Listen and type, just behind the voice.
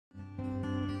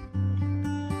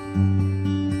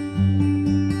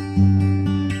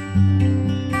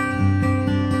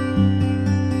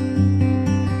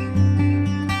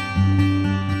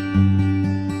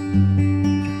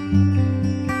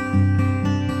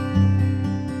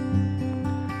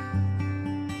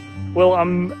Well,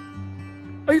 I'm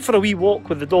out for a wee walk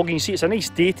with the dog, and you see it's a nice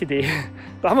day today,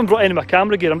 but I haven't brought any of my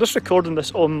camera gear. I'm just recording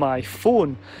this on my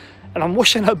phone, and I'm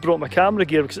wishing I'd brought my camera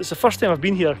gear because it's the first time I've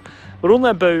been here. We're only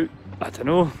about, I don't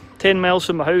know, 10 miles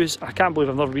from my house. I can't believe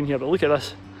I've never been here, but look at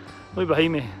this. Look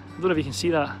behind me. I don't know if you can see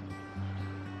that.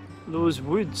 Those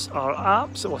woods are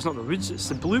absolutely, well, it's not the woods, it's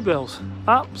the bluebells.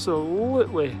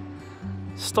 Absolutely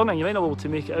stunning. You might not be able to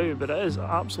make it out, but it is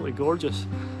absolutely gorgeous.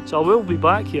 So I will be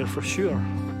back here for sure.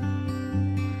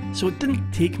 So it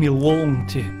didn't take me long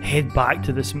to head back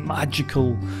to this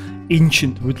magical,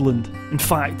 ancient woodland. In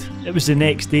fact, it was the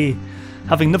next day.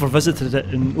 Having never visited it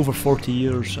in over 40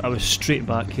 years, I was straight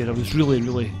back here. I was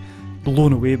really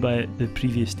blown away by it the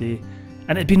previous day.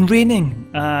 And it had been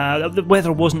raining. The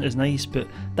weather wasn't as nice, but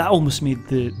that almost made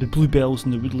the bluebells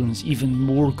in the woodlands even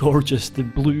more gorgeous. The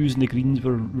blues and the greens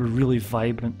were really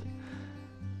vibrant.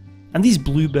 And these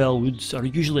bluebell woods are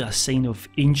usually a sign of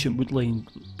ancient woodland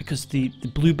because the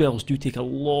bluebells do take a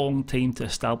long time to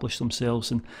establish themselves,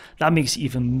 and that makes it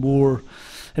even more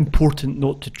important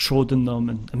not to trod on them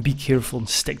and be careful and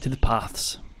stick to the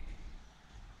paths.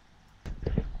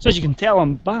 So as you can tell,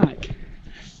 I'm back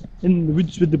in the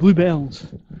woods with the bluebells,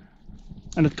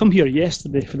 and I'd come here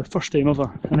yesterday for the first time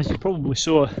ever, and as you probably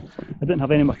saw, I didn't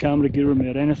have any of my camera gear with me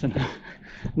or anything.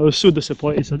 And I was so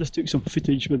disappointed, so I just took some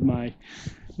footage with my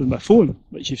phone,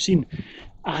 which you've seen.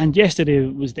 And yesterday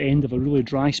was the end of a really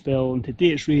dry spell, and today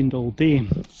it's rained all day.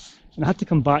 And I had to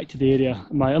come back to the area.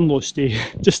 My in-laws stay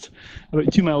just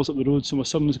about 2 miles up the road, so my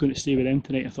son was going to stay with them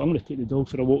tonight. I thought I'm going to take the dog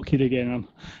for a walk here again, and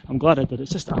I'm glad I did.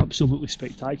 It's just absolutely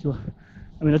spectacular.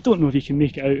 I mean, I don't know if you can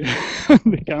make it out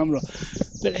on the camera,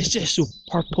 but it's just so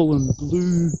purple and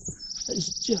blue.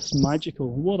 It's just magical.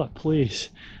 What a place.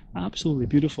 Absolutely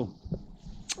beautiful.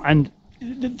 And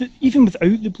even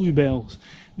without the bluebells,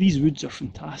 these woods are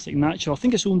fantastic, natural. I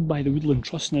think it's owned by the Woodland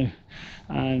Trust now,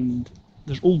 and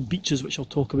there's old beeches which I'll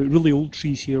talk about, really old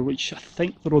trees here which I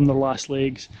think they're on their last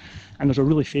legs, and there's a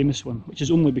really famous one which has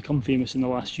only become famous in the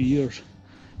last few years.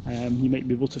 You might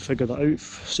be able to figure that out,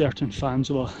 certain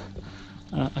fans of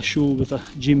a show with a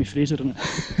Jamie Fraser in it.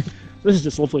 This is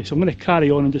just lovely, so I'm going to carry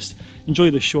on and just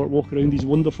enjoy this short walk around these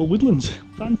wonderful woodlands.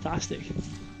 Fantastic.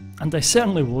 And I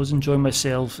certainly was enjoying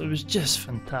myself. It was just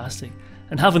fantastic,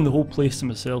 and having the whole place to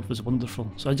myself was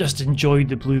wonderful. So I just enjoyed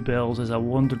the bluebells as I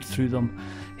wandered through them,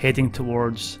 heading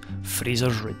towards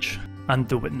Frasers Ridge and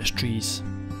the witness trees.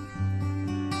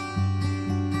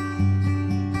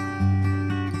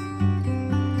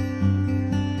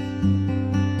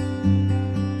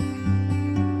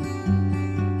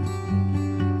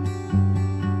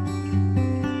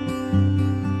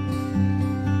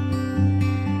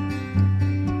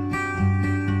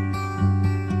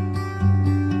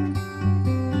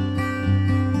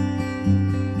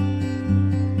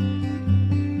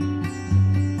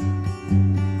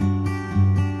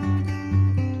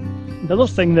 The other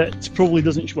thing that probably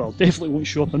doesn't, well, definitely won't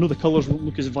show up, I know the colours won't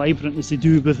look as vibrant as they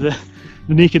do with the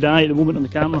naked eye at the moment on the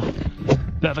camera,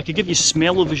 but if I could give you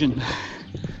smell-o-vision,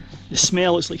 the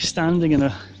smell, it's like standing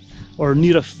in or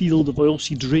near a field of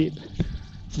oilseed rape.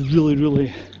 It's a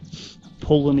really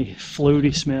polleny,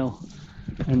 flowery smell,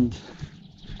 and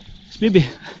it's maybe,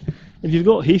 if you've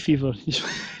got hay fever,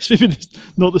 it's maybe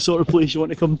not the sort of place you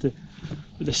want to come to,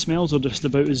 but the smells are just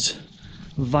about as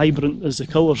vibrant as the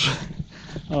colours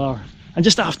are. And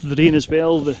just after the rain as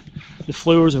well, the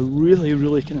flowers are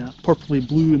really kind of purpley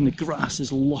blue, and the grass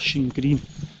is lush and green.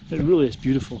 It really is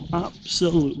beautiful,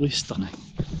 absolutely stunning.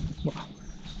 Wow,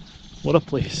 what a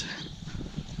place.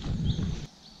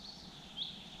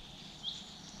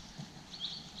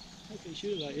 I can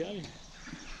show that, yeah.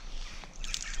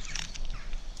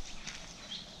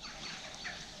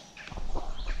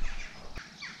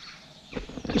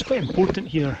 It's quite important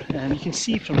here, and you can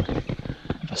see from,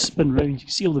 if I spin round, you can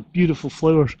see all the beautiful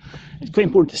flowers. It's quite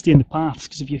important to stay in the paths,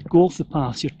 because if you go off the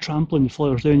paths, you're trampling the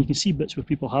flowers down. You can see bits where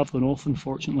people have gone off,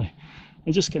 unfortunately.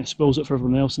 It just kind of spoils it for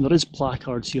everyone else, and there is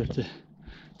placards here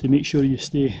to make sure you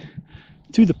stay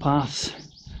to the paths,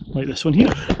 like this one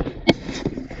here.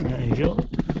 There you go.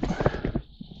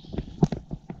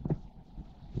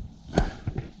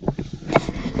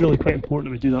 Really quite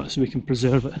important that we do that so we can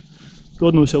preserve it.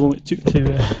 God knows how long it took to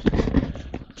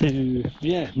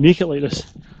make it like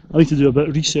this. I need to do a bit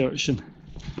of research and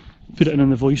put it in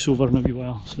the voiceover in a wee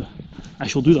while, so I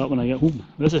shall do that when I get home.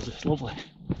 This is lovely.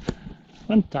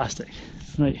 Fantastic.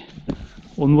 Right,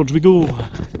 onwards we go.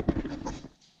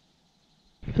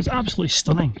 It's absolutely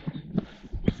stunning.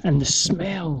 And the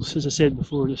smells, as I said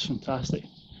before, are just fantastic.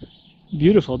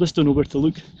 Beautiful. I just don't know where to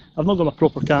look. I've not got my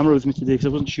proper camera with me today because I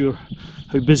wasn't sure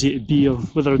how busy it'd be or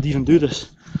whether I'd even do this.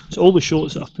 So all the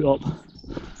shots that I've put up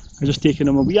are just taken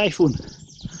on my wee iPhone.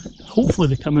 Hopefully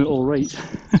they come out alright.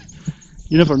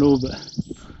 You never know, but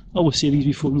I always say these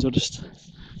wee phones are just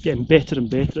getting better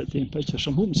and better at taking pictures, so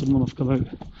I'm hoping some of them have come out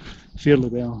fairly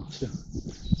well. So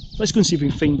let's go and see if we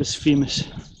can find this famous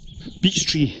beech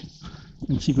tree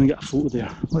and see if we can get a photo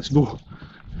there. Let's go.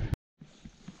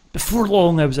 Before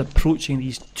long I was approaching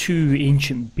these two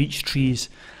ancient beech trees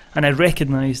and I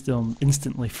recognised them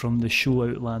instantly from the show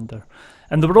Outlander.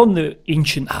 And they were on the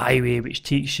ancient highway which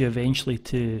takes you eventually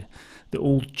to the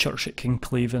old church at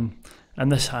Kinclaven.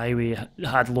 And this highway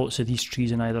had lots of these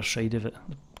trees on either side of it.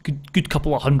 Good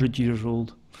couple of 100 years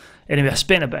old. Anyway, I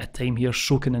spent a bit of time here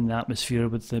soaking in the atmosphere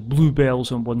with the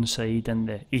bluebells on one side and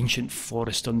the ancient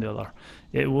forest on the other.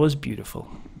 It was beautiful.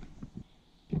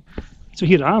 So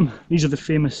here I am. These are the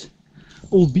famous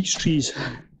old beech trees.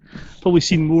 Probably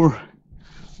seen more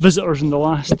visitors in the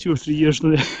last 2 or 3 years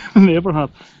than they ever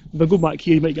have. If I go back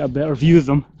here you might get a better view of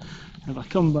them. If I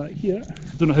come back here,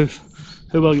 I don't know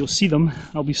how well you'll see them,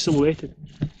 I'll be silhouetted.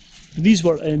 These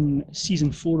were in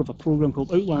season 4 of a programme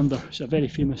called Outlander. It's a very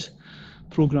famous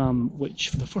programme which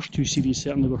for the first 2 series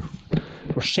certainly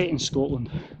were set in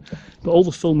Scotland. But all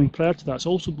the filming prior to that,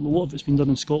 also a lot of it's been done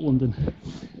in Scotland, and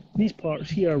these parts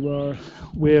here were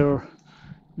where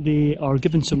they are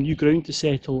given some new ground to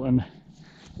settle, and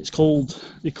they call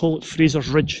it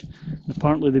Frasers Ridge. And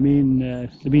apparently the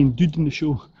main dude in the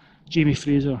show, Jamie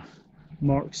Fraser,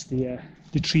 marks the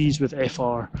trees with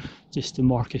FR just to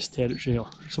mark his territory or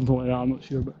something like that, I'm not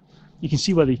sure, but you can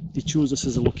see why they chose this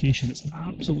as a location. It's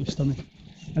absolutely stunning.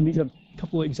 And these are a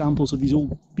couple of examples of these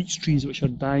old beech trees which are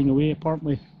dying away.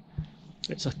 Apparently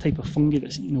it's a type of fungi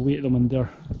that's eating away at them and they're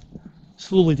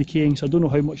slowly decaying, so I don't know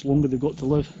how much longer they've got to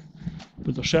live,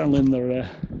 but they're certainly in their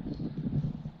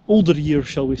older years,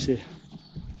 shall we say.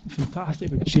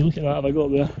 Fantastic big tree, look at that, have I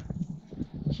got there?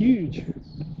 Huge.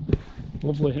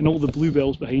 Lovely, and all the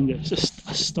bluebells behind it. It's just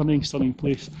a stunning, stunning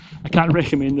place. I can't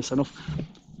recommend this enough.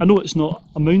 I know it's not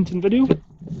a mountain video,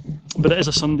 but it is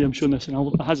a Sunday I'm showing this,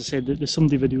 and as I said, the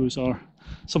Sunday videos are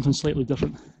something slightly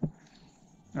different.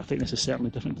 I think this is certainly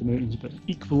different to mountains, but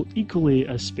equally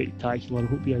as spectacular. I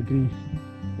hope you agree.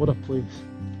 What a place.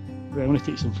 Right, I want to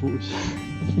take some photos.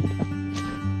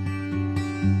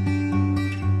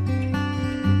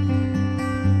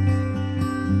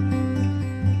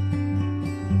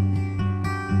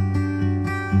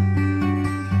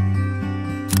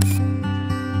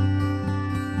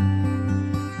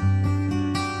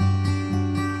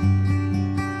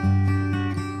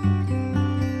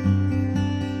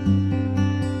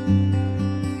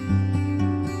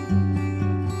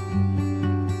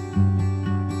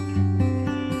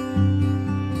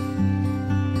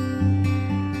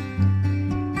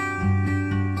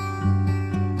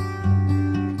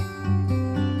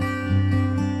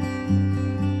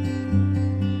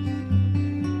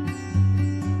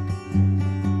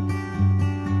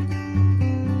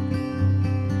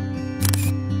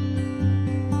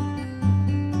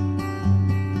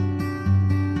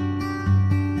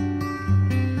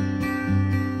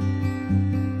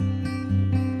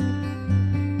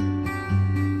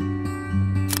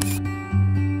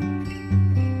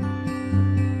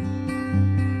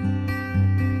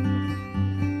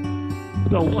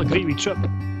 Well, what a great wee trip.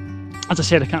 As I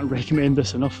said, I can't recommend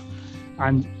this enough,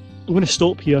 and I'm going to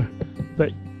stop here,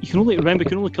 but you can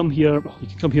only come here, well, you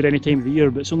can come here any time of the year,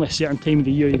 but it's only a certain time of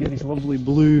the year you get these lovely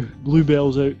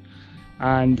bluebells out,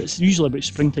 and it's usually about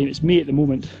springtime. It's May at the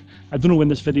moment. I don't know when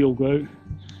this video will go out,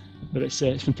 but it's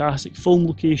fantastic. Film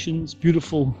locations,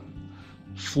 beautiful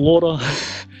flora.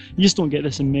 You just don't get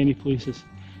this in many places.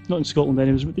 Not in Scotland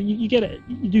anyways, but you get it.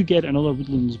 You do get it in other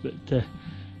woodlands, but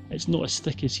it's not as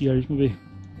thick as here. There's maybe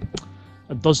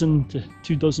a dozen to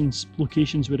 2 dozen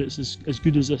locations where it's as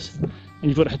good as this, and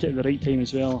you've got to hit it at the right time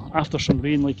as well. After some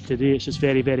rain like today, it's just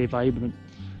very, very vibrant.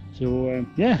 So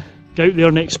yeah, get out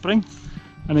there next spring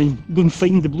and then go and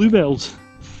find the bluebells.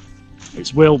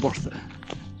 It's well worth it.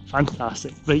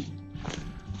 Fantastic. Right,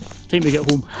 time to get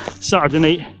home. Saturday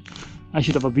night. I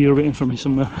should have a beer waiting for me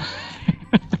somewhere.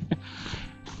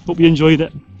 Hope you enjoyed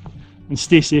it, and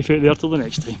stay safe out there till the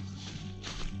next time.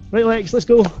 Right, Lex, let's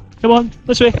go. Come on,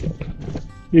 this way.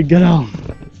 You girl.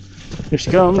 Here she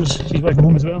comes. She's back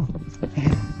home as well.